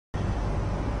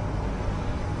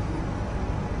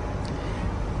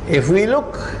If we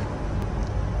look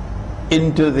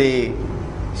into the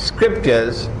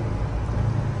scriptures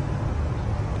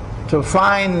to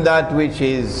find that which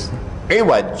is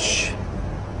iwaj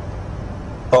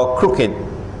or crooked,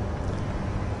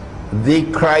 the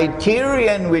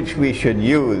criterion which we should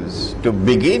use to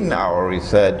begin our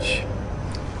research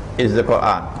is the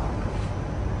Quran.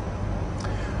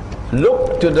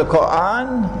 Look to the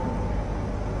Quran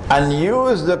and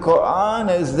use the Quran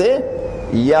as the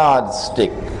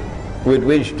yardstick with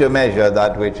which to measure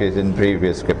that which is in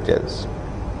previous scriptures.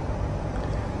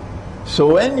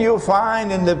 So when you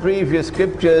find in the previous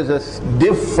scriptures a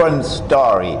different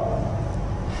story,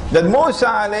 that Musa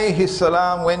alayhi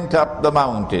salam went up the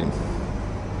mountain.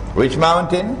 Which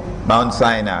mountain? Mount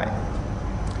Sinai.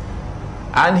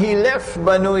 And he left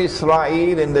Banu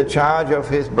Israel in the charge of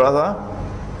his brother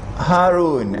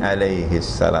Harun alayhi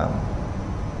salam.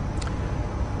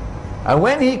 And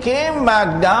when he came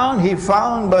back down, he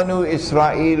found Banu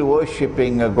Israel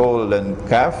worshipping a golden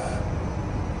calf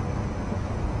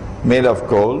made of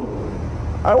gold.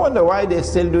 I wonder why they're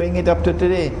still doing it up to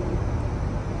today.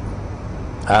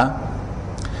 Huh?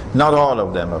 Not all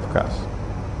of them, of course.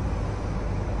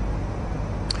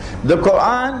 The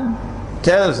Quran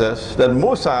tells us that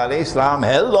Musa alayhi salam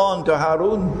held on to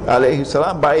Harun alayhi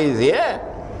salam by his ear.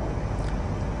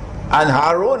 And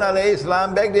Harun alayhi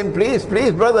salam begged him, please,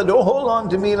 please brother, don't hold on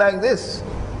to me like this,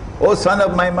 O son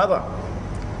of my mother.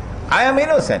 I am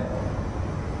innocent.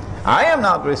 I am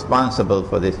not responsible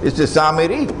for this. It's the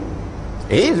Samiri.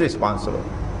 He is responsible.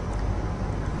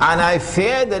 And I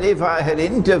fear that if I had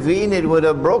intervened, it would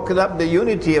have broken up the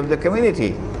unity of the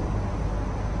community.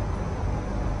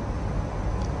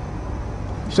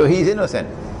 So he's innocent.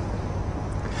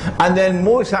 And then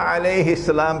Musa alayhi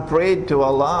salam prayed to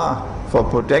Allah for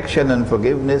protection and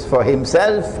forgiveness for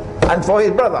himself and for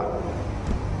his brother.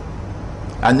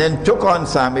 And then took on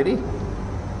Samiri.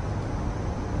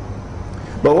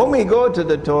 But when we go to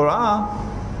the Torah,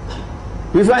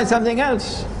 we find something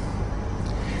else.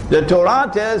 The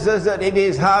Torah tells us that it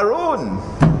is Harun.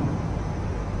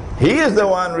 He is the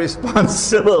one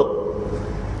responsible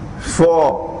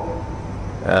for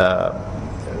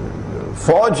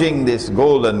forging this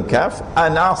golden calf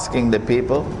and asking the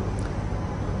people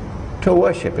to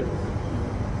worship it.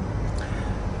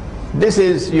 This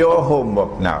is your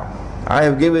homework now. I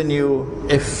have given you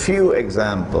a few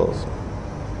examples.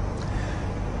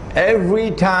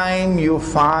 Every time you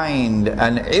find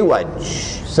an iwaj,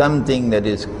 something that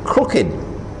is crooked,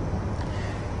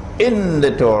 in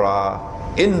the Torah,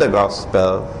 in the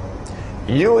Gospel,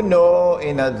 you know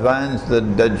in advance that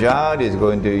Dajjal is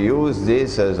going to use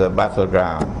this as a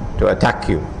battleground to attack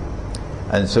you.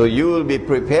 And so you will be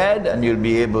prepared and you'll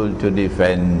be able to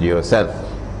defend yourself.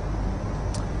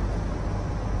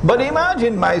 But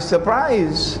imagine my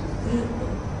surprise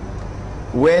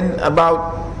when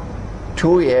about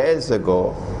 2 years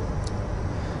ago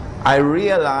I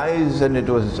realized, and it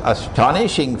was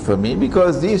astonishing for me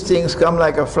because these things come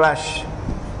like a flash,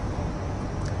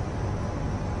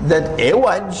 that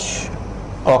iwaj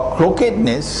or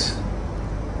crookedness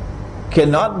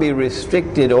cannot be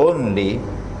restricted only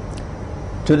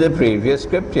to the previous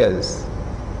scriptures,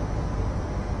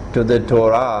 to the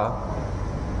Torah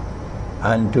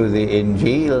and to the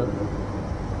Injil,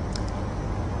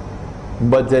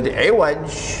 but that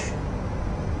iwaj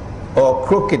or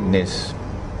crookedness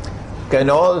can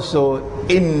also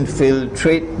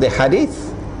infiltrate the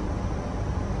hadith,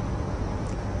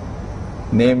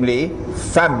 namely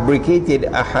fabricated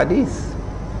ahadith.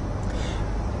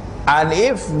 And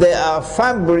if they are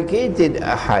fabricated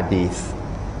ahadith,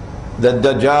 the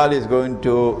Dajjal is going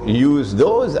to use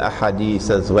those ahadith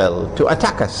as well to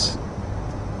attack us.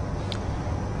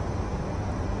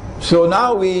 So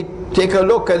now we take a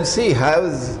look and see,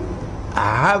 have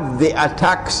the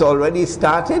attacks already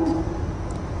started?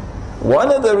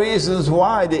 One of the reasons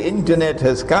why the internet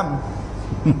has come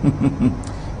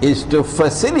is to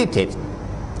facilitate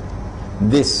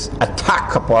this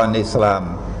attack upon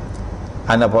Islam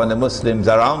and upon the Muslims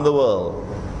around the world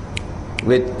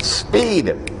with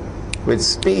speed,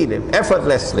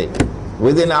 effortlessly,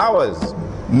 within hours.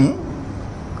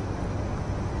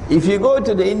 If you go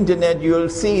to the internet, you'll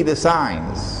see the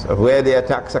signs of where the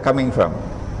attacks are coming from.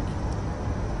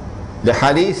 The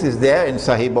hadith is there in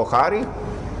Sahih Bukhari,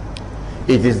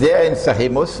 it is there in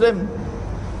Sahih Muslim,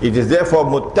 it is there for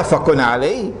muttafaqun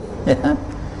alayh.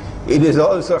 It is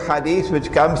also hadith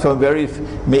which comes from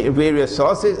various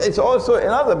sources. It's also in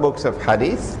other books of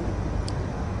hadith.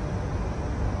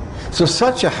 So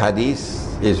such a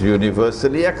hadith is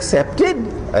universally accepted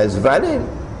as valid.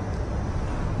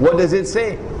 What does it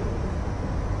say?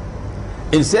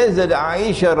 It says that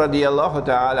Aisha radiallahu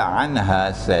ta'ala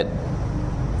anha said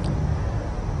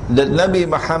that Nabi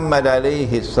Muhammad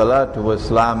alayhi salatu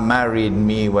wasalam married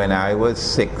me when I was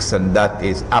 6, and that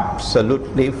is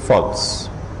absolutely false.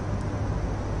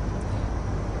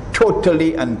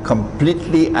 Totally and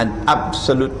completely and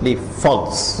absolutely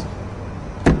false.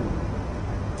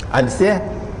 And it's there.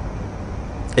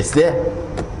 It's there.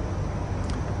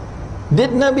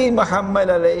 Did Nabi Muhammad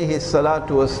alayhi salatu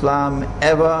wasalam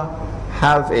ever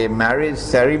have a marriage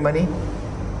ceremony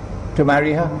to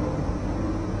marry her?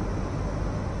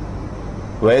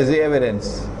 Where's the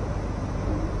evidence?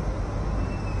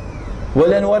 Well,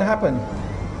 then what happened?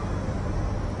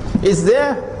 It's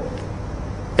there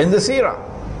in the seerah.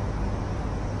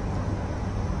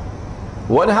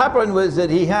 What happened was that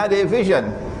he had a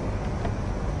vision.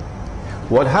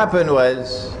 What happened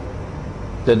was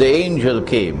that the angel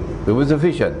came. It was a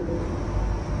vision.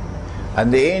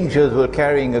 And the angels were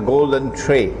carrying a golden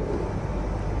tray.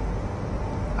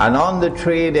 And on the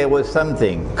tray there was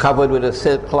something covered with a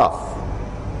silk cloth.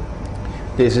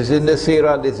 This is in the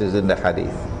seerah, this is in the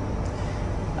hadith.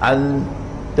 And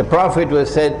the Prophet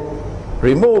was said,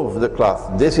 remove the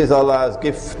cloth. This is Allah's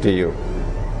gift to you.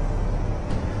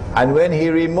 And when he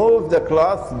removed the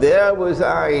cloth, there was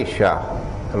Aisha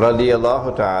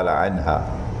radiallahu ta'ala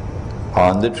anha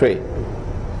on the tray,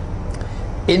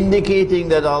 indicating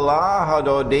that Allah had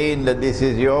ordained that this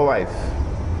is your wife.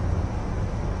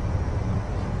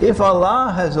 If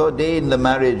Allah has ordained the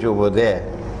marriage over there,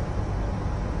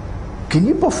 can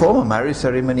you perform a marriage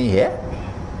ceremony here?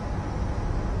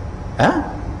 Huh?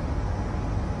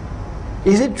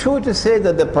 Is it true to say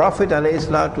that the Prophet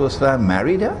ﷺ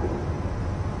married her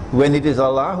when it is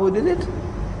Allah who did it?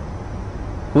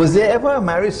 Was there ever a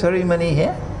marriage ceremony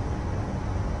here?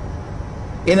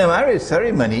 In a marriage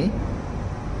ceremony,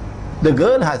 the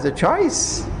girl has a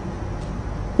choice.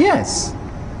 Yes.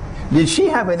 Did she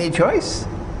have any choice?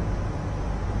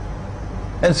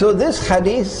 And so this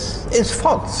hadith is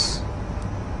false.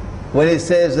 When it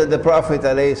says that the Prophet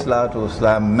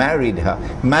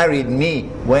ﷺ married me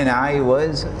when I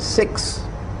was 6,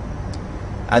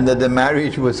 and that the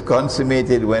marriage was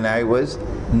consummated when I was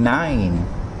 9.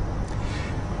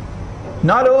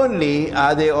 Not only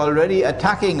are they already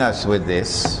attacking us with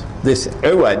this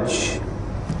iwaj,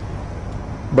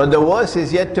 but the worst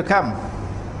is yet to come.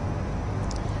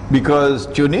 Because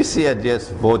Tunisia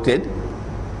just voted,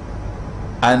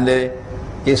 and the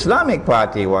Islamic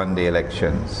Party won the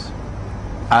elections.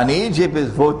 And Egypt is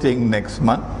voting next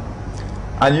month.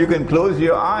 And you can close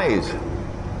your eyes.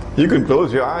 You can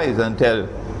close your eyes and tell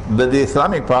that the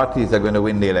Islamic parties are going to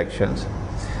win the elections.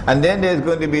 And then there's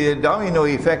going to be a domino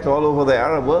effect all over the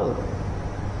Arab world.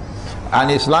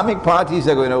 And Islamic parties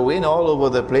are going to win all over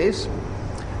the place.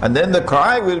 And then the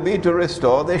cry will be to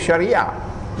restore the Sharia.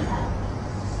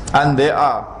 And there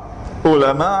are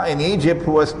ulama in Egypt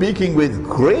who are speaking with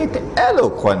great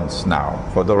eloquence now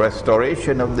for the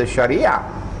restoration of the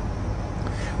Sharia.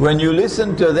 When you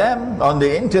listen to them on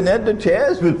the internet, the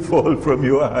tears will fall from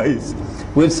your eyes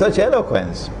with such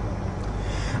eloquence.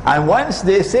 And once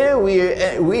they say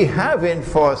we have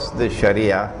enforced the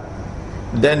Sharia,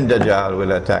 then Dajjal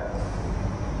will attack.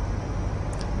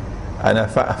 And a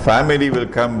family will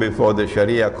come before the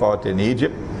Sharia court in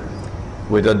Egypt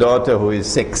with a daughter who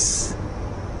is 6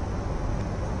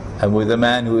 and with a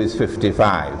man who is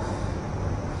 55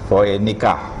 for a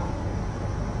nikah.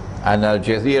 And Al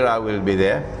Jazeera will be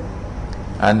there,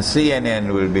 and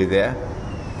CNN will be there,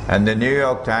 and the New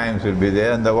York Times will be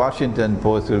there, and the Washington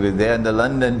Post will be there, and the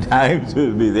London Times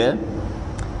will be there,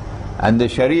 and the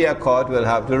Sharia court will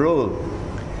have to rule.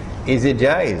 Is it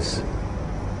jaiz?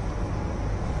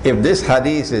 If this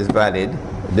hadith is valid,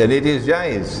 then it is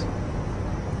jaiz.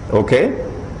 Okay?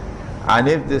 And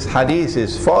if this hadith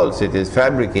is false, it is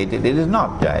fabricated, it is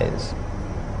not jaiz.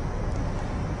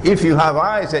 If you have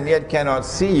eyes and yet cannot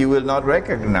see, you will not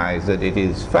recognize that it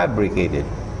is fabricated.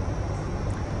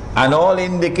 And all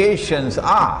indications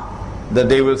are that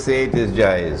they will say it is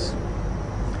jaiz.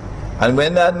 And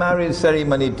when that marriage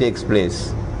ceremony takes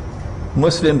place,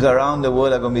 Muslims around the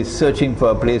world are going to be searching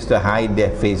for a place to hide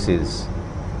their faces,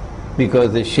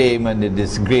 because the shame and the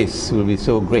disgrace will be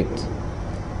so great.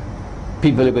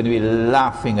 People are going to be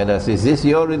laughing at us. Is this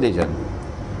your religion?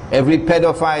 Every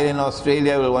pedophile in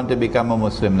Australia will want to become a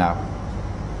Muslim now.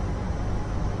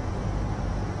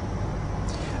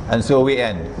 And so we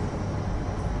end.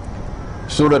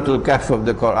 Surah Al-Khaf of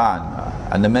the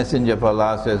Quran. And the Messenger of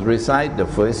Allah says, recite the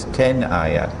first 10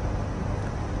 ayat.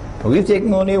 We've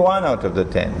taken only one out of the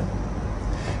 10.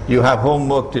 You have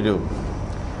homework to do.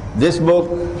 This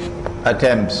book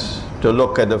attempts to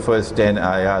look at the first 10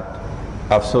 ayat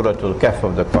of Surah Al-Khaf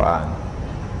of the Quran.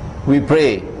 We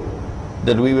pray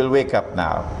that we will wake up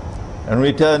now and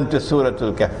return to Surah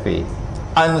Al-Khaf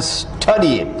and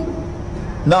study it,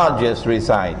 not just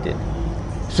recite it,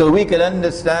 so we can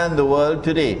understand the world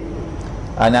today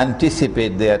and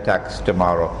anticipate the attacks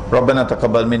tomorrow. ربنا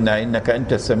تقبل منا إنك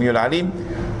أنت السميع العليم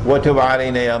وتب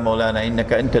علينا يا مولانا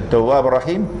إنك أنت التواب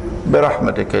الرحيم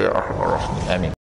برحمتك يا أرحم الراحمين آمين.